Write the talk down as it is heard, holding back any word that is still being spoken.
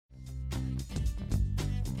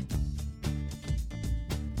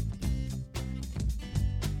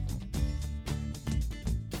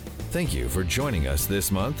Thank you for joining us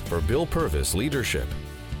this month for Bill Purvis Leadership.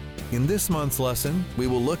 In this month's lesson, we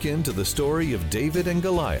will look into the story of David and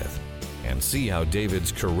Goliath and see how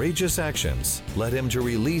David's courageous actions led him to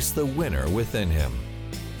release the winner within him.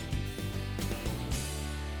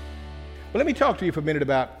 Well, let me talk to you for a minute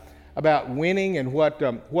about winning and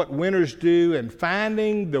what winners do and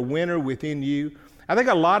finding the winner within you. I think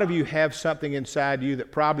a lot of you have something inside you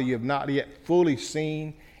that probably you have not yet fully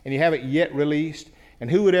seen and you haven't yet released. And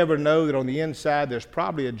who would ever know that on the inside there's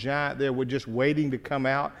probably a giant there we're just waiting to come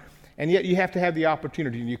out. And yet you have to have the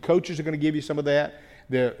opportunity. And your coaches are going to give you some of that.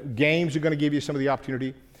 The games are going to give you some of the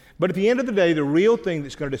opportunity. But at the end of the day, the real thing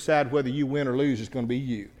that's going to decide whether you win or lose is going to be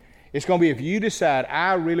you. It's going to be if you decide,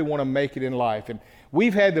 I really want to make it in life. And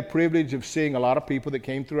we've had the privilege of seeing a lot of people that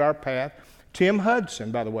came through our path. Tim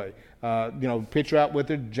Hudson, by the way, pitcher out with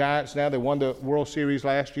the Giants now. They won the World Series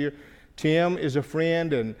last year. Tim is a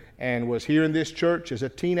friend and was here in this church as a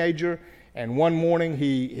teenager. And one morning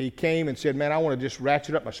he came and said, man, I want to just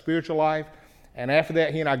ratchet up my spiritual life. And after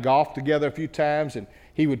that, he and I golfed together a few times. And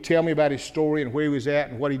he would tell me about his story and where he was at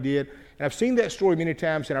and what he did. And I've seen that story many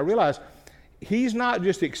times. And I realized he's not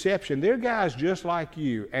just the exception. There are guys just like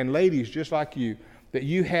you and ladies just like you that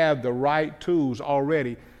you have the right tools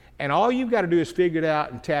already. And all you've got to do is figure it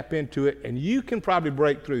out and tap into it. And you can probably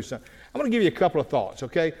break through some. I'm going to give you a couple of thoughts,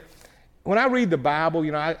 okay? When I read the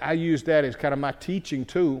Bible, I use that as kind of my teaching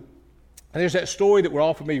tool. And there's that story that we're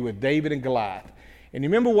all familiar with, David and Goliath. And you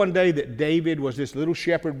remember one day that David was this little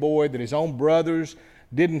shepherd boy that his own brothers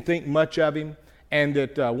didn't think much of him. And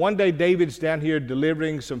that one day David's down here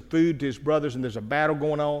delivering some food to his brothers and there's a battle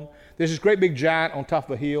going on. There's this great big giant on top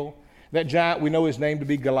of a hill. That giant, we know his name to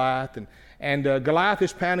be Goliath. And Goliath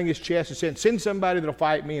is pounding his chest and saying, send somebody that'll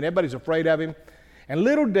fight me. And everybody's afraid of him. And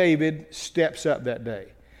little David steps up that day.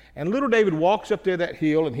 And little David walks up there that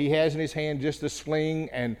hill, and he has in his hand just a sling,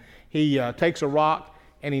 and he takes a rock,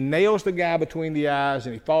 and he nails the guy between the eyes,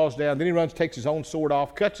 and he falls down. Then he runs, takes his own sword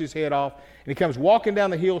off, cuts his head off, and he comes walking down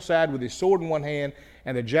the hillside with his sword in one hand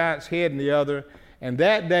and the giant's head in the other. And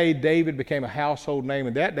that day, David became a household name.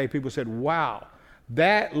 And that day, people said, wow,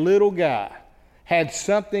 that little guy had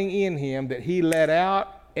something in him that he let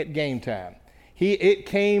out at game time. It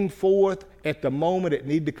came forth at the moment it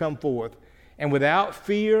needed to come forth. And without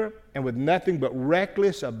fear and with nothing but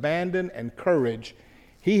reckless abandon and courage,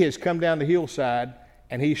 he has come down the hillside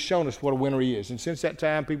and he's shown us what a winner he is. And since that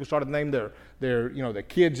time, people started to name their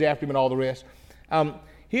kids after him and all the rest.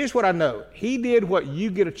 Here's what I know. He did what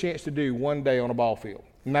you get a chance to do one day on a ball field.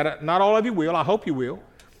 Not all of you will. I hope you will.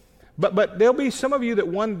 But there'll be some of you that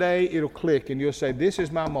one day it'll click and you'll say, this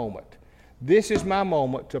is my moment. This is my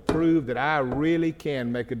moment to prove that I really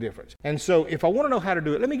can make a difference. And so if I want to know how to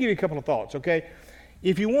do it, let me give you a couple of thoughts, okay?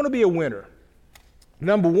 If you want to be a winner,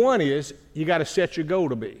 number one is you got to set your goal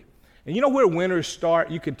to be. And you know where winners start?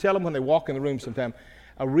 You can tell them when they walk in the room sometime.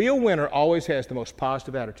 A real winner always has the most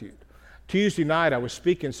positive attitude. Tuesday night I was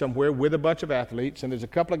speaking somewhere with a bunch of athletes, and there's a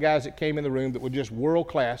couple of guys that came in the room that were just world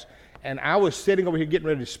class, and I was sitting over here getting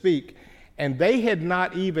ready to speak, and they had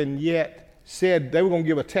not even yet said they were going to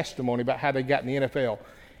give a testimony about how they got in the NFL.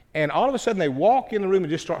 And all of a sudden they walk in the room and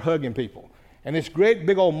just start hugging people. And this great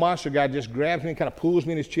big old monster guy just grabs me and kind of pulls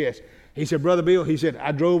me in his chest. He said, Brother Bill, he said,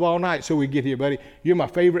 I drove all night so we get here, buddy. You're my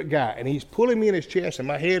favorite guy. And he's pulling me in his chest and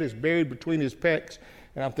my head is buried between his pecs.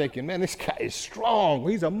 And I'm thinking, man, this guy is strong.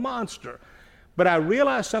 He's a monster. But I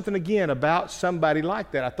realized something again about somebody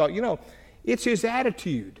like that. I thought, it's his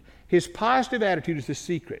attitude. His positive attitude is the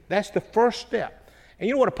secret. That's the first step. And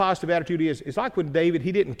you know what a positive attitude is? It's like when David,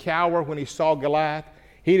 he didn't cower when he saw Goliath.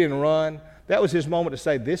 He didn't run. That was his moment to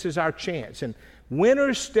say, this is our chance. And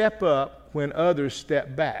winners step up when others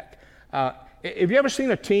step back. Have you ever seen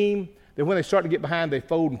a team that when they start to get behind, they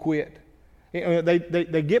fold and quit?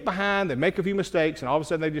 They get behind, they make a few mistakes, and all of a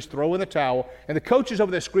sudden they just throw in the towel. And the coach is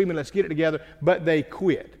over there screaming, let's get it together, but they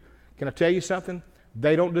quit. Can I tell you something?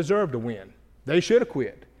 They don't deserve to win. They should have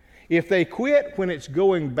quit. If they quit when it's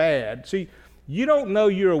going bad, see, you don't know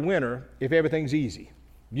you're a winner if everything's easy.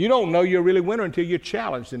 You don't know you're really a winner until you're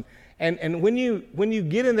challenged. And when you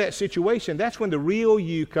get in that situation, that's when the real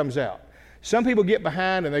you comes out. Some people get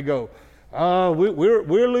behind and they go, oh,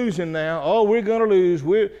 we're losing now. Oh, we're going to lose.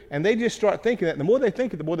 And they just start thinking that. And the more they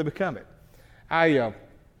think it, the more they become it.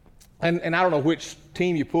 And I don't know which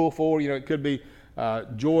team you pull for. It could be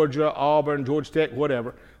Georgia, Auburn, Georgia Tech,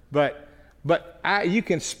 whatever. But you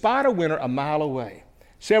can spot a winner a mile away.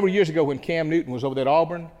 Several years ago when Cam Newton was over there at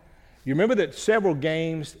Auburn, you remember that several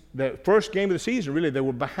games, the first game of the season, really, they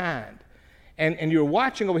were behind. And you're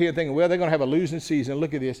watching over here thinking, well, they're going to have a losing season.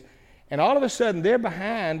 Look at this. And all of a sudden, they're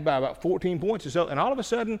behind by about 14 points or so. And all of a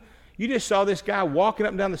sudden, You just saw this guy walking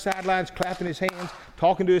up and down the sidelines, clapping his hands,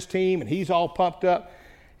 talking to his team, and he's all pumped up.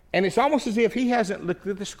 And it's almost as if he hasn't looked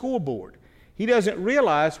at the scoreboard. He doesn't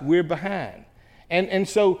realize we're behind. And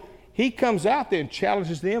so he comes out there and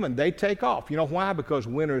challenges them, and they take off. You know why? Because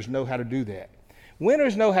winners know how to do that.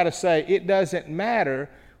 Winners know how to say, it doesn't matter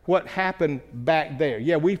what happened back there.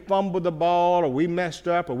 Yeah, we fumbled the ball, or we messed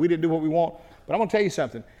up, or we didn't do what we want. But I'm going to tell you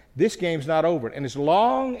something. This game's not over. And as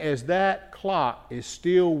long as that clock is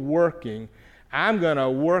still working, I'm going to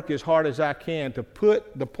work as hard as I can to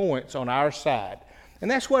put the points on our side.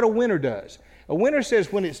 And that's what a winner does. A winner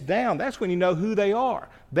says when it's down, that's when you know who they are.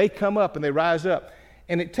 They come up and they rise up.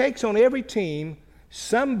 And it takes on every team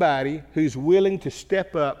somebody who's willing to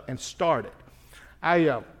step up and start it.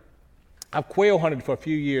 I've quail hunted for a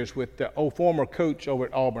few years with the former coach over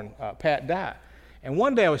at Auburn, Pat Dye. And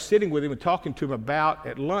one day I was sitting with him and talking to him about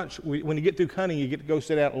at lunch. When you get through hunting, you get to go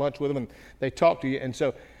sit out at lunch with them and they talk to you. And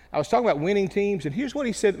so I was talking about winning teams, and here's what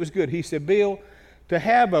he said that was good. He said, Bill, to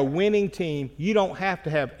have a winning team, you don't have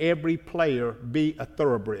to have every player be a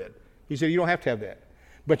thoroughbred. He said, you don't have to have that,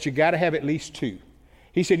 but you got to have at least two.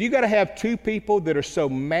 He said, you got to have two people that are so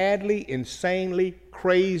madly, insanely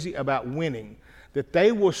crazy about winning that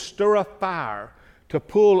they will stir a fire to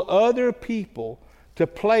pull other people to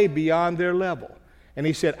play beyond their level. And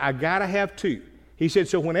he said, I got to have two. He said,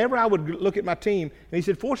 so whenever I would look at my team, and he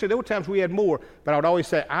said, fortunately, there were times we had more, but I would always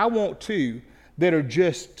say, I want two that are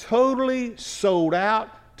just totally sold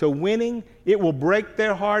out to winning. It will break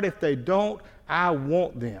their heart if they don't. I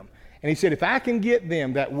want them. And he said, if I can get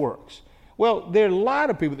them, that works. Well, there are a lot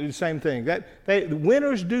of people that do the same thing. The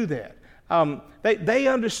winners do that. They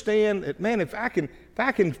understand that, man, if I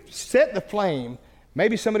can set the flame,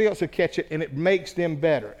 maybe somebody else will catch it, and it makes them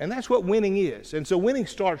better. And that's what winning is. And so winning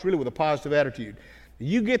starts really with a positive attitude.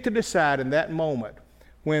 You get to decide in that moment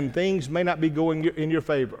when things may not be going in your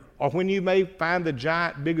favor, or when you may find the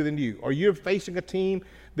giant bigger than you, or you're facing a team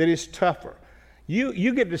that is tougher.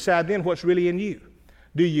 You get to decide then what's really in you.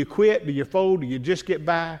 Do you quit? Do you fold? Do you just get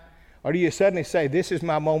by? Or do you suddenly say, this is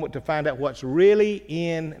my moment to find out what's really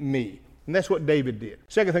in me? And that's what David did.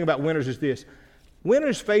 Second thing about winners is this.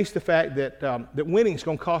 Winners face the fact that winning is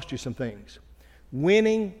going to cost you some things.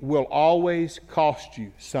 Winning will always cost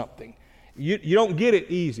you something. You don't get it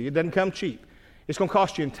easy. It doesn't come cheap. It's going to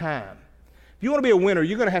cost you in time. If you want to be a winner,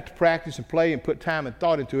 you're going to have to practice and play and put time and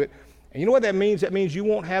thought into it. And you know what that means? That means you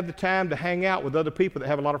won't have the time to hang out with other people that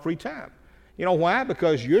have a lot of free time. You know why?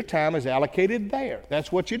 Because your time is allocated there.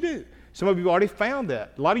 That's what you do. Some of you have already found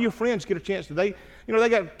that. A lot of your friends get a chance to, they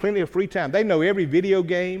got plenty of free time. They know every video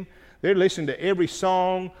game. They're listening to every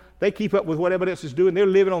song. They keep up with whatever else is doing. They're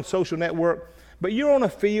living on social network. But you're on a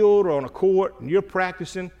field or on a court and you're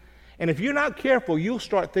practicing. And if you're not careful, you'll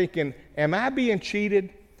start thinking, am I being cheated?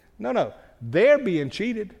 No. They're being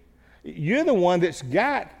cheated. You're the one that's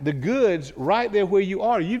got the goods right there where you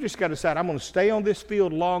are. You just got to decide, I'm going to stay on this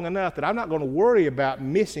field long enough that I'm not going to worry about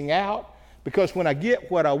missing out, because when I get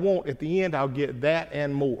what I want at the end, I'll get that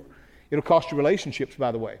and more. It'll cost you relationships,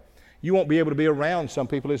 by the way. You won't be able to be around some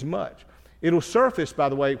people as much. It'll surface, by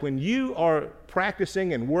the way, when you are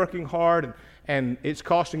practicing and working hard and it's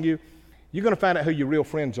costing you, you're going to find out who your real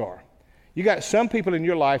friends are. You got some people in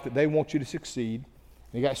your life that they want you to succeed.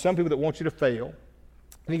 And you got some people that want you to fail.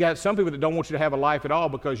 And you got some people that don't want you to have a life at all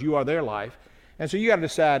because you are their life. And so you got to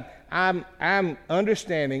decide, I'm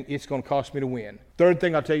understanding it's going to cost me to win. Third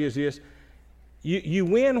thing I'll tell you is this. You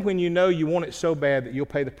win when you know you want it so bad that you'll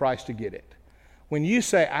pay the price to get it. When you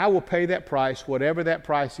say, I will pay that price, whatever that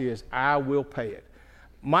price is, I will pay it.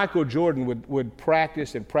 Michael Jordan would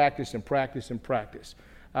practice and practice and practice and practice.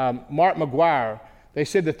 Mark McGwire, they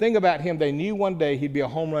said the thing about him, they knew one day he'd be a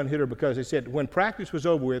home run hitter because they said when practice was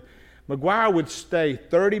over with, McGwire would stay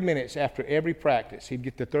 30 minutes after every practice. He'd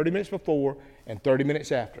get the 30 minutes before and 30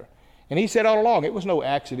 minutes after. And he said all along, it was no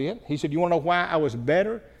accident. He said, you want to know why I was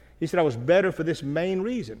better? He said, I was better for this main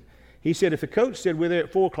reason. He said, if the coach said we're there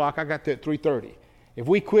at 4 o'clock, I got there at 3:30. If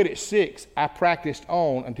we quit at 6, I practiced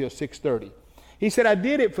on until 6:30. He said, I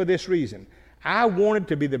did it for this reason. I wanted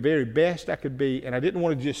to be the very best I could be, and I didn't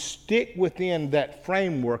want to just stick within that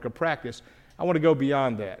framework of practice. I want to go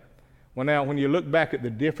beyond that. Well, now, when you look back at the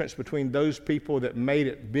difference between those people that made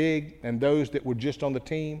it big and those that were just on the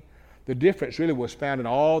team, the difference really was found in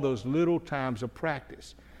all those little times of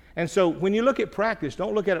practice. And so when you look at practice,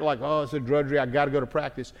 don't look at it like, oh, it's a drudgery, I got to go to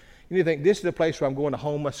practice. You need to think, this is the place where I'm going to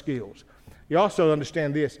hone my skills. You also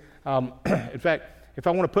understand this. In fact, if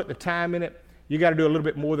I want to put the time in it, you got to do a little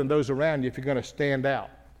bit more than those around you if you're going to stand out.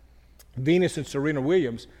 Venus and Serena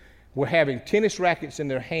Williams were having tennis rackets in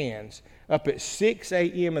their hands up at 6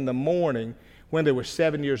 a.m. in the morning when they were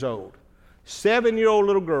 7 years old. 7-year-old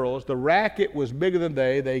little girls. The racket was bigger than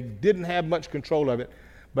they didn't have much control of it,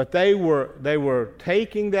 but they were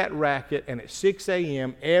taking that racket, and at 6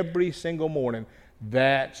 a.m. every single morning,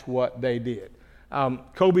 that's what they did.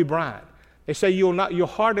 Kobe Bryant. They say you'll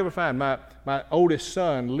hardly ever find. My oldest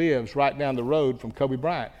son lives right down the road from Kobe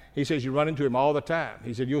Bryant. He says you run into him all the time.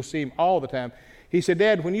 He said you'll see him all the time. He said,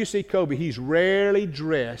 Dad, when you see Kobe, he's rarely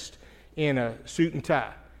dressed in a suit and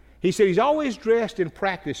tie. He said he's always dressed in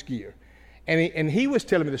practice gear. And he was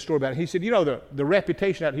telling me the story about it. He said, you know, the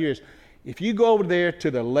reputation out here is if you go over there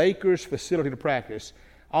to the Lakers facility to practice,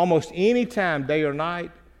 almost any time, day or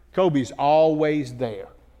night, Kobe's always there.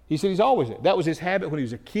 He said he's always there. That was his habit when he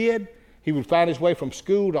was a kid. He would find his way from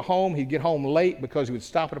school to home. He'd get home late because he would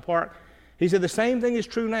stop at a park. He said the same thing is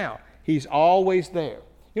true now. He's always there.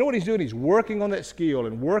 You know what he's doing? He's working on that skill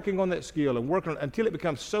and working on that skill and working on it until it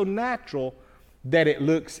becomes so natural that it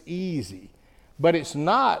looks easy. But it's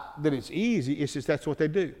not that it's easy, it's just that's what they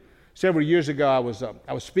do. Several years ago, I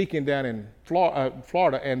was speaking down in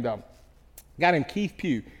Florida, and a guy named Keith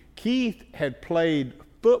Pugh. Keith had played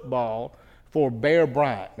football for Bear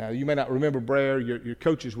Bryant. Now, you may not remember Bear, your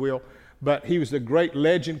coaches will, but he was the great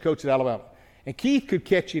legend coach at Alabama. And Keith could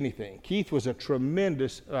catch anything. Keith was a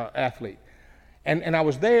tremendous athlete. And I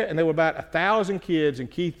was there, and there were about 1,000 kids, and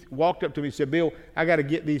Keith walked up to me and said, Bill, I got to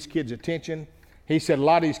get these kids' attention. He said, a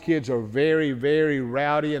lot of these kids are very, very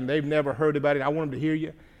rowdy, and they've never heard about it. I want them to hear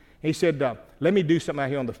you. He said, let me do something out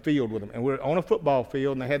here on the field with them. And we're on a football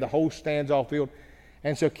field, and they had the whole stands off field.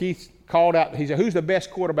 And so Keith called out, he said, who's the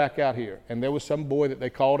best quarterback out here? And there was some boy that they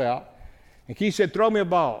called out. And Keith said, throw me a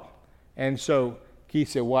ball. And so Keith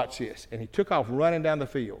said, watch this. And he took off running down the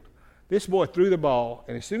field. This boy threw the ball,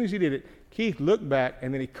 and as soon as he did it, Keith looked back,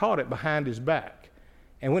 and then he caught it behind his back.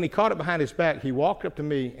 And when he caught it behind his back, he walked up to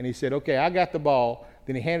me, and he said, okay, I got the ball.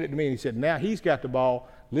 Then he handed it to me, and he said, now he's got the ball.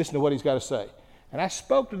 Listen to what he's got to say. And I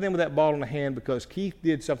spoke to them with that ball in the hand because Keith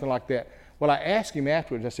did something like that. Well, I asked him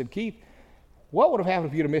afterwards, I said, Keith, what would have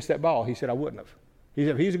happened if you'd have missed that ball? He said, I wouldn't have. He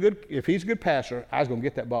said, if he's a good passer, I was going to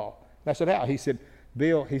get that ball. And I said, how? He said,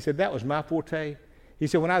 Bill, he said, that was my forte. He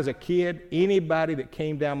said, when I was a kid, anybody that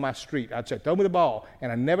came down my street, I'd say, throw me the ball.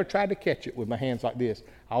 And I never tried to catch it with my hands like this.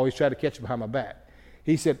 I always tried to catch it behind my back.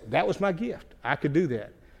 He said, that was my gift. I could do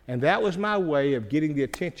that. And that was my way of getting the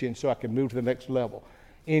attention so I could move to the next level.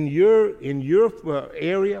 In your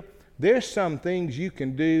area, there's some things you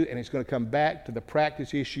can do, and it's going to come back to the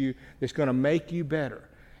practice issue that's going to make you better.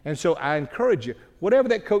 And so I encourage you, whatever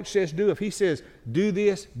that coach says do, if he says do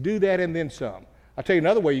this, do that, and then some. I'll tell you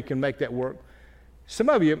another way you can make that work. Some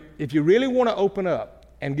of you, if you really want to open up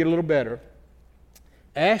and get a little better,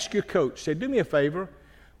 ask your coach, say, do me a favor,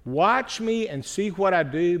 watch me and see what I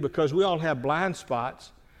do, because we all have blind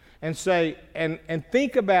spots, and say, and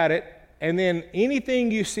think about it, and then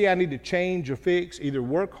anything you see I need to change or fix, either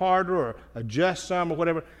work harder or adjust some or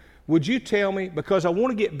whatever, would you tell me? Because I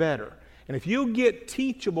want to get better. And if you'll get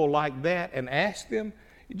teachable like that and ask them,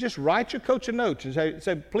 you just write your coach a note and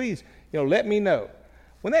say, please, let me know.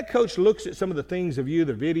 When that coach looks at some of the things of you,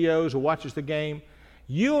 the videos, or watches the game,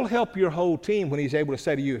 you'll help your whole team when he's able to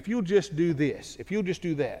say to you, if you'll just do this, if you'll just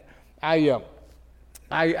do that. I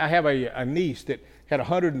have a niece that had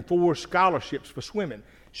 104 scholarships for swimming.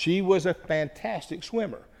 She was a fantastic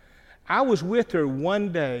swimmer. I was with her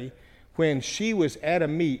one day when she was at a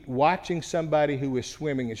meet watching somebody who was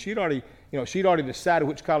swimming, and she'd already decided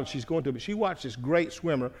which college she's going to, but she watched this great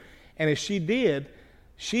swimmer, and as she did,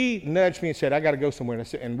 she nudged me and said, I got to go somewhere.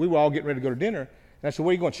 And we were all getting ready to go to dinner. And I said,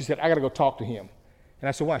 where are you going? She said, I got to go talk to him. And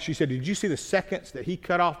I said, why? She said, did you see the seconds that he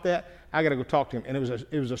cut off that? I got to go talk to him. And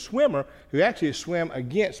it was a swimmer who actually swam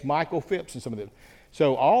against Michael Phipps and some of them.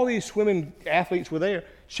 So all these swimming athletes were there.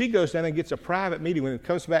 She goes down and gets a private meeting with him,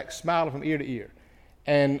 comes back smiling from ear to ear.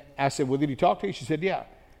 And I said, well, did he talk to you? She said, yeah.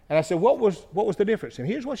 And I said, what was the difference? And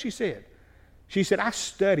here's what she said. She said, I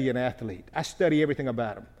study an athlete. I study everything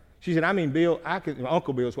about him. She said, Bill,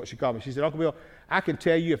 Uncle Bill is what she called me. She said, Uncle Bill, I can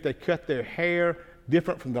tell you if they cut their hair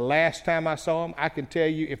different from the last time I saw them. I can tell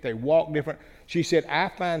you if they walk different. She said, I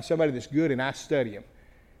find somebody that's good and I study him.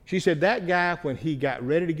 She said, that guy, when he got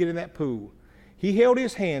ready to get in that pool, he held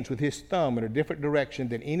his hands with his thumb in a different direction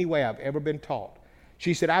than any way I've ever been taught.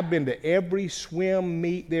 She said, I've been to every swim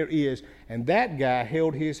meet there is, and that guy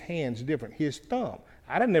held his hands different, his thumb.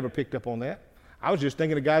 I'd never picked up on that. I was just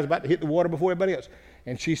thinking the guy's about to hit the water before everybody else.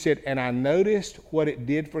 And she said, and I noticed what it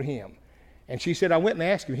did for him. And she said, I went and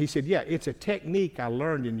asked him. He said, yeah, it's a technique I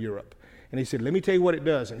learned in Europe. And he said, let me tell you what it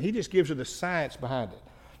does. And he just gives her the science behind it.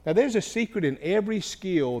 Now, there's a secret in every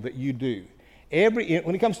skill that you do.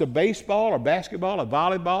 When it comes to baseball or basketball or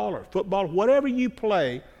volleyball or football, whatever you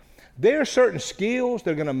play, There are certain skills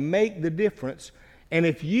that are going to make the difference, and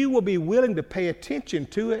if you will be willing to pay attention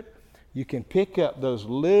to it, you can pick up those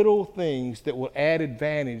little things that will add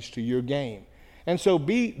advantage to your game. And so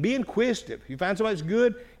be inquisitive. If you find somebody that's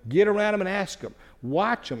good, get around them and ask them.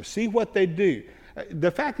 Watch them, see what they do.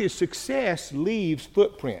 The fact is, success leaves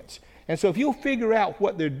footprints. And so if you'll figure out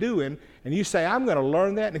what they're doing and you say, I'm going to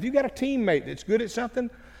learn that, and if you've got a teammate that's good at something,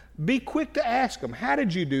 be quick to ask them, how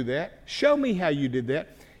did you do that? Show me how you did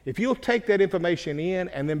that. If you'll take that information in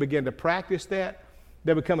and then begin to practice that,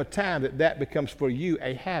 there'll become a time that becomes for you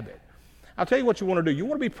a habit. I'll tell you what you want to do. You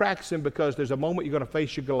want to be practicing because there's a moment you're going to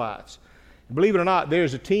face your Goliaths. Believe it or not,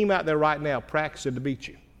 there's a team out there right now practicing to beat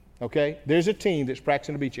you, okay? There's a team that's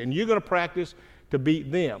practicing to beat you, and you're going to practice to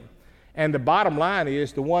beat them. And the bottom line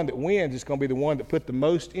is the one that wins is going to be the one that put the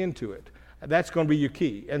most into it. That's going to be your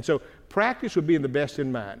key. And so practice would be in the best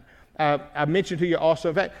in mind. I mentioned to you also,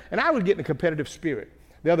 in fact, and I would get in a competitive spirit.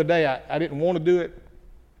 The other day, I didn't want to do it.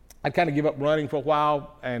 I kind of give up running for a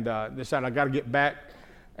while and decided I got to get back.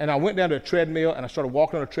 And I went down to a treadmill, and I started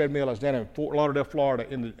walking on a treadmill. I was down in Fort Lauderdale,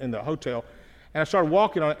 Florida, in the hotel. And I started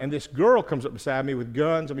walking on it, and this girl comes up beside me with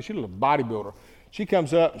guns. I mean, she's a little bodybuilder. She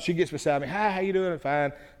comes up, she gets beside me. Hi, how you doing?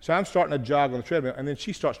 Fine. So I'm starting to jog on the treadmill, and then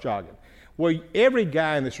she starts jogging. Well, every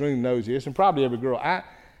guy in this room knows this, and probably every girl.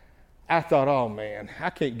 I thought, oh, man, I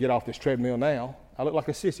can't get off this treadmill now. I look like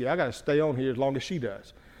a sissy. I got to stay on here as long as she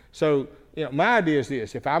does. So, my idea is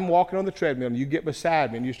this. If I'm walking on the treadmill and you get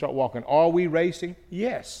beside me and you start walking, are we racing?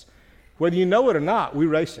 Yes. Whether you know it or not, we're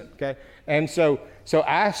racing, okay? And so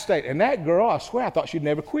I stayed. And that girl, I swear, I thought she'd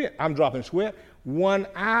never quit. I'm dropping sweat. 1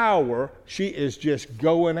 hour, she is just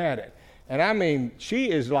going at it. And I mean, she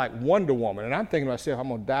is like Wonder Woman. And I'm thinking to myself, I'm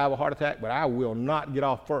going to die of a heart attack, but I will not get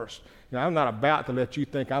off first. I'm not about to let you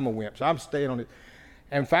think I'm a wimp, so I'm staying on it.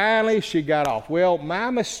 And finally, she got off. Well, my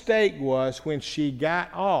mistake was when she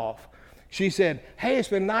got off, she said, hey, it's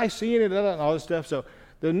been nice seeing you, and all this stuff. So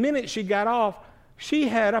the minute she got off, she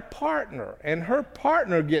had a partner, and her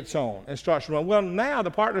partner gets on and starts running. Well, now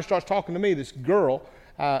the partner starts talking to me, this girl,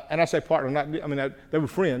 and I say partner, they were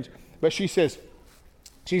friends, but she says,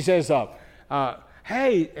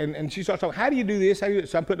 hey, and she starts talking, how do you do this? How do you do it?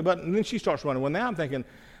 So I put the button, and then she starts running. Well, now I'm thinking,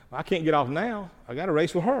 well, I can't get off now. I got to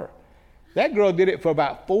race with her. That girl did it for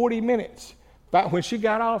about 40 minutes. About when she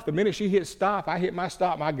got off, the minute she hit stop, I hit my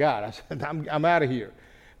stop, my God, I said, I'm out of here.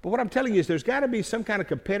 But what I'm telling you is there's got to be some kind of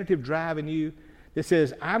competitive drive in you that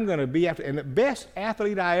says, I'm going to be after. And the best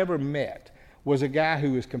athlete I ever met was a guy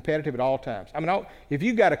who was competitive at all times. I mean, if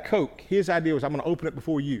you got a Coke, his idea was, I'm going to open it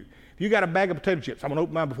before you. If you got a bag of potato chips, I'm going to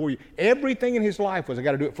open mine before you. Everything in his life was, I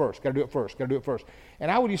got to do it first, got to do it first, got to do it first. And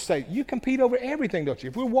I would just say, you compete over everything, don't you?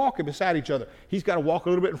 If we're walking beside each other, he's got to walk a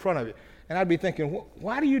little bit in front of you. And I'd be thinking,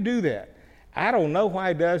 why do you do that? I don't know why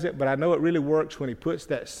he does it, but I know it really works when he puts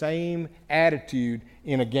that same attitude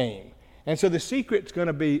in a game. And so the secret's going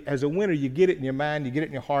to be, as a winner, you get it in your mind, you get it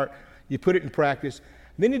in your heart, you put it in practice.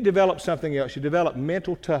 Then you develop something else. You develop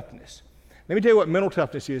mental toughness. Let me tell you what mental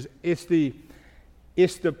toughness is. It's the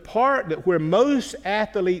part that where most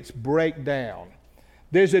athletes break down.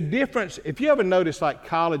 There's a difference. If you ever notice, like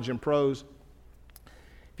college and pros,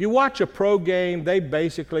 if you watch a pro game, they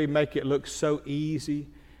basically make it look so easy.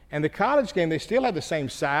 And the college game, they still have the same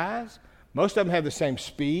size. Most of them have the same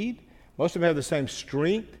speed. Most of them have the same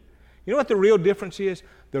strength. You know what the real difference is?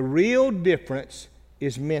 The real difference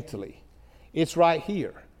is mentally. It's right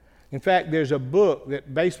here. In fact, there's a book that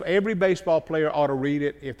every baseball player ought to read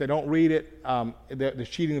it. If they don't read it, they're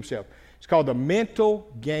cheating themselves. It's called The Mental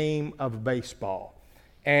Game of Baseball.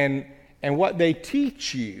 And what they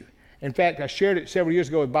teach you, in fact, I shared it several years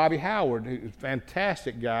ago with Bobby Howard, who's a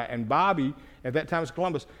fantastic guy, and Bobby, at that time, was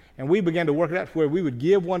Columbus, and we began to work it out to where we would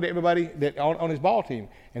give one to everybody that on his ball team,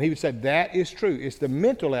 and he would say, that is true. It's the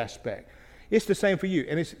mental aspect. It's the same for you,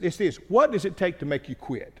 and it's this. What does it take to make you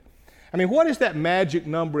quit? I mean, what is that magic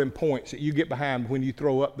number in points that you get behind when you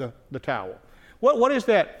throw up the towel? What is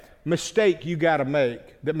that mistake you got to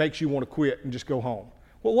make that makes you want to quit and just go home?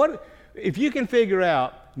 Well, if you can figure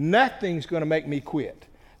out nothing's going to make me quit,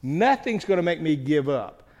 nothing's going to make me give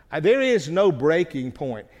up. There is no breaking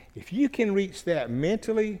point. If you can reach that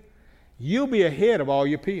mentally, you'll be ahead of all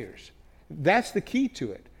your peers. That's the key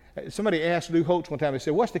to it. Somebody asked Lou Holtz one time, they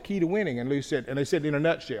said, what's the key to winning? And Lou said, and they said in a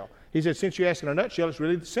nutshell. He said, since you asked in a nutshell, it's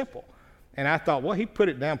really simple. And I thought, well, he put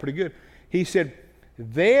it down pretty good. He said,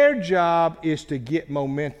 their job is to get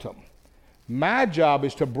momentum. My job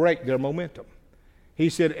is to break their momentum. He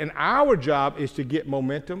said, and our job is to get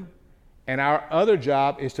momentum, and our other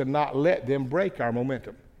job is to not let them break our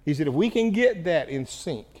momentum. He said, if we can get that in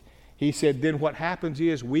sync, he said, then what happens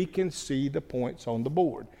is we can see the points on the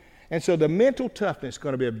board. And so the mental toughness is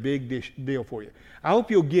going to be a big deal for you. I hope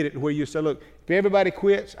you'll get it where you say, look, if everybody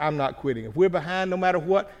quits, I'm not quitting. If we're behind no matter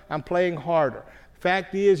what, I'm playing harder.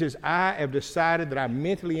 Fact is I have decided that I'm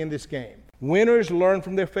mentally in this game. Winners learn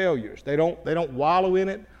from their failures. They don't wallow in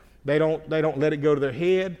it. They don't let it go to their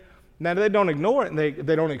head. Now, they don't ignore it and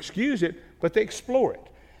they don't excuse it, but they explore it.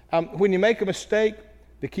 When you make a mistake,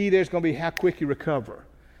 the key there is going to be how quick you recover.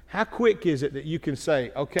 How quick is it that you can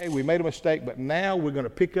say, okay, we made a mistake, but now we're going to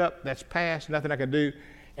pick up, that's past, nothing I can do,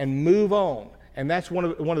 and move on. And that's one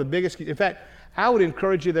of the biggest keys. In fact, I would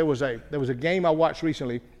encourage you, there was a game I watched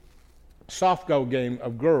recently, softball game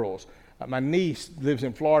of girls. My niece lives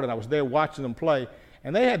in Florida, and I was there watching them play,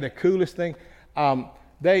 and they had the coolest thing.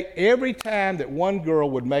 Every time that one girl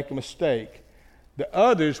would make a mistake, the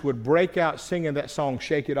others would break out singing that song,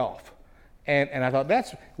 Shake It Off. And I thought,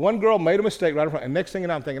 that's one girl made a mistake right in front. And next thing you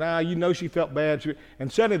know, I'm thinking, she felt bad.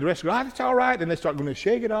 And suddenly the rest go, that's all right. And they start going to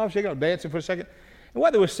shake it off, dancing for a second. And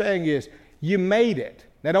what they were saying is, you made it.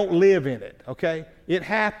 Now don't live in it, okay? It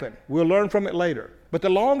happened. We'll learn from it later. But the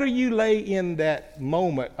longer you lay in that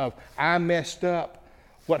moment of, I messed up,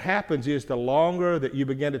 what happens is the longer that you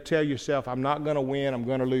begin to tell yourself, I'm not going to win, I'm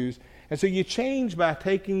going to lose. And so you change by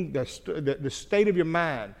taking the state of your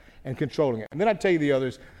mind and controlling it. And then I tell you the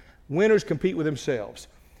others, winners compete with themselves.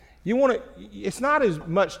 It's not as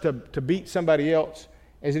much to beat somebody else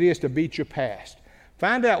as it is to beat your past.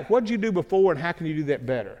 Find out what did you do before and how can you do that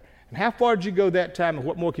better. And how far did you go that time and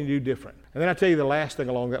what more can you do different. And then I tell you the last thing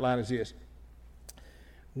along that line is this.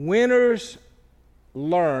 Winners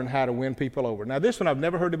learn how to win people over. Now this one I've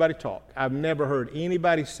never heard anybody talk. I've never heard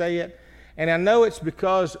anybody say it. And I know it's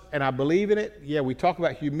because, and I believe in it, we talk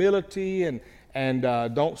about humility and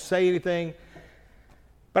don't say anything.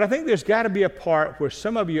 But I think there's got to be a part where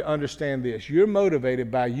some of you understand this. You're motivated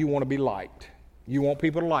by you want to be liked. You want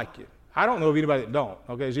people to like you. I don't know of anybody that don't.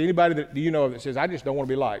 Okay, is there anybody that you know of that says, I just don't want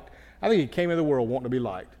to be liked? I think he came into the world wanting to be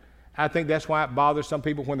liked. I think that's why it bothers some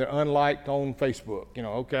people when they're unliked on Facebook.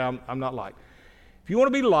 I'm not liked. If you want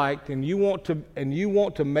to be liked and you want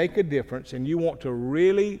to make a difference and you want to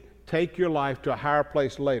really take your life to a higher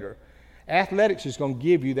place later, athletics is going to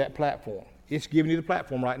give you that platform. It's giving you the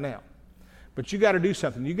platform right now. But you got to do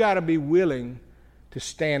something. You got to be willing to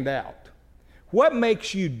stand out. What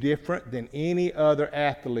makes you different than any other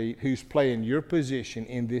athlete who's playing your position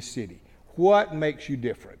in this city? What makes you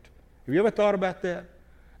different? Have you ever thought about that?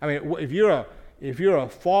 I mean, if you're a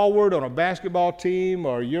forward on a basketball team,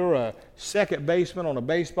 or you're a second baseman on a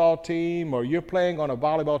baseball team, or you're playing on a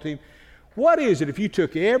volleyball team, what is it if you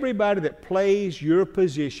took everybody that plays your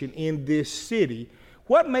position in this city,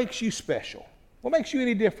 what makes you special? What makes you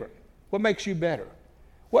any different? What makes you better?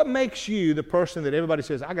 What makes you the person that everybody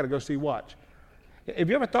says, I got to go see watch? Have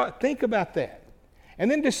you ever think about that? And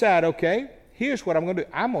then decide, okay, here's what I'm going to do.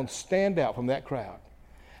 I'm going to stand out from that crowd.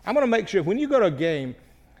 I'm going to make sure when you go to a game,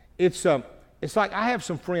 it's like I have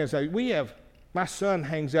some friends. My son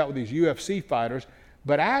hangs out with these UFC fighters,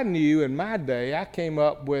 but I knew in my day, I came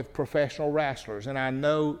up with professional wrestlers, and I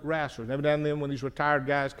know wrestlers. Every now and then when these retired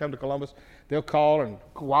guys come to Columbus, they'll call, and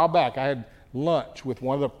a while back I had lunch with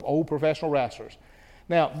one of the old professional wrestlers.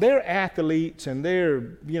 Now, they're athletes, and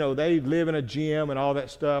they live in a gym and all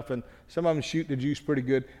that stuff, and some of them shoot the juice pretty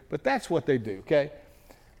good, but that's what they do, okay?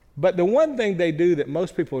 But the one thing they do that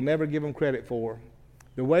most people never give them credit for,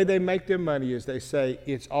 the way they make their money is they say,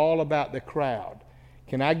 it's all about the crowd.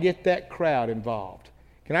 Can I get that crowd involved?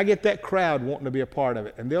 Can I get that crowd wanting to be a part of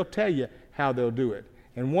it? And they'll tell you how they'll do it.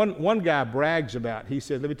 And one guy brags about, he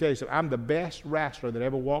said, let me tell you something, I'm the best wrestler that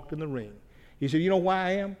ever walked in the ring. He said, you know why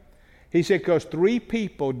I am? He said, because 3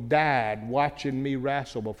 people died watching me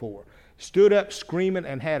wrestle before, stood up screaming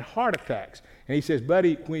and had heart attacks. And he says,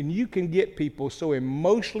 buddy, when you can get people so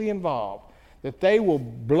emotionally involved that they will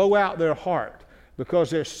blow out their heart because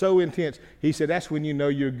they're so intense, he said, that's when you know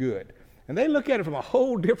you're good. And they look at it from a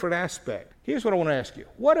whole different aspect. Here's what I want to ask you.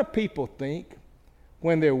 What do people think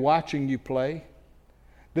when they're watching you play?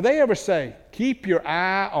 Do they ever say, keep your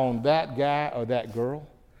eye on that guy or that girl?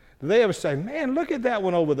 Do they ever say, man, look at that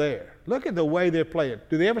one over there. Look at the way they're playing.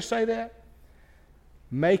 Do they ever say that?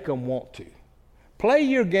 Make them want to. Play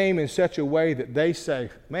your game in such a way that they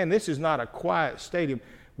say, man, this is not a quiet stadium.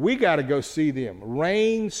 We got to go see them.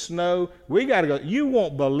 Rain, snow, we got to go. You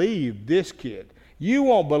won't believe this kid. You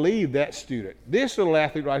won't believe that student. This little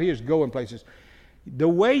athlete right here is going places. The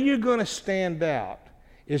way you're going to stand out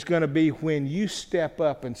is going to be when you step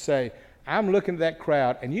up and say, I'm looking at that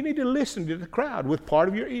crowd, and you need to listen to the crowd with part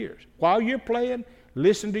of your ears. While you're playing,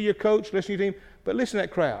 listen to your coach, listen to your team, but listen to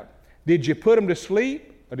that crowd. Did you put them to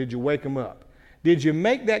sleep, or did you wake them up? Did you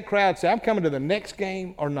make that crowd say, I'm coming to the next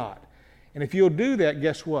game or not? And if you'll do that,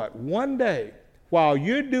 guess what? One day, while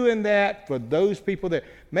you're doing that for those people that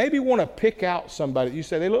maybe want to pick out somebody, you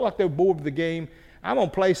say they look like they're bored with the game, I'm going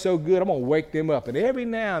to play so good, I'm going to wake them up. And every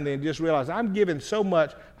now and then just realize I'm giving so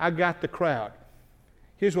much, I got the crowd.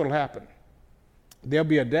 Here's what will happen. There'll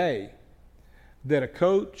be a day that a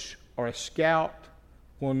coach or a scout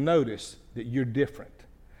will notice that you're different.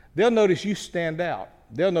 They'll notice you stand out.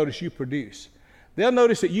 They'll notice you produce. They'll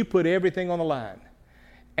notice that you put everything on the line.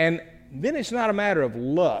 And then it's not a matter of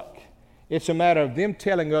luck. It's a matter of them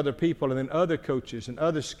telling other people and then other coaches and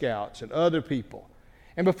other scouts and other people.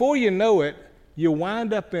 And before you know it, you'll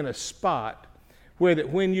wind up in a spot where that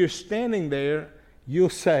when you're standing there, you'll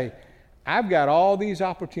say, I've got all these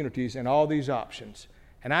opportunities and all these options,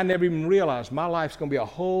 and I never even realized my life's going to be a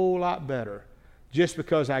whole lot better just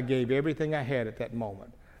because I gave everything I had at that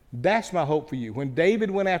moment. That's my hope for you. When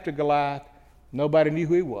David went after Goliath, nobody knew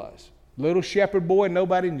who he was. Little shepherd boy,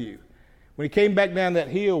 nobody knew. When he came back down that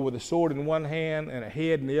hill with a sword in one hand and a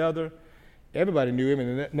head in the other, everybody knew him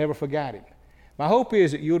and never forgot him. My hope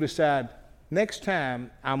is that you'll decide, next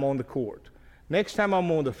time I'm on the court, next time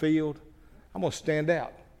I'm on the field, I'm going to stand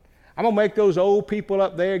out. I'm going to make those old people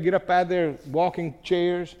up there get up out of their walking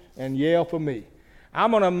chairs and yell for me.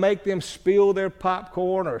 I'm going to make them spill their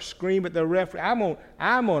popcorn or scream at the referee. I'm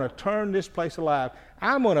going to turn this place alive.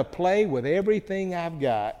 I'm going to play with everything I've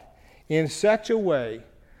got in such a way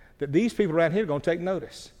that these people around here are going to take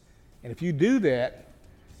notice. And if you do that,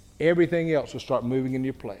 everything else will start moving in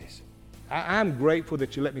your place. I'm grateful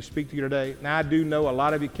that you let me speak to you today. Now, I do know a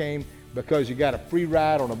lot of you came because you got a free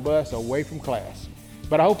ride on a bus away from class.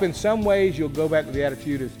 But I hope in some ways you'll go back to the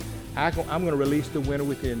attitude of, I'm going to release the winner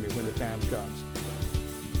within me when the time comes.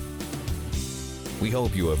 We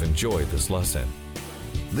hope you have enjoyed this lesson.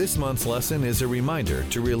 This month's lesson is a reminder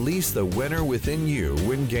to release the winner within you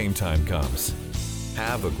when game time comes.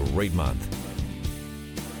 Have a great month.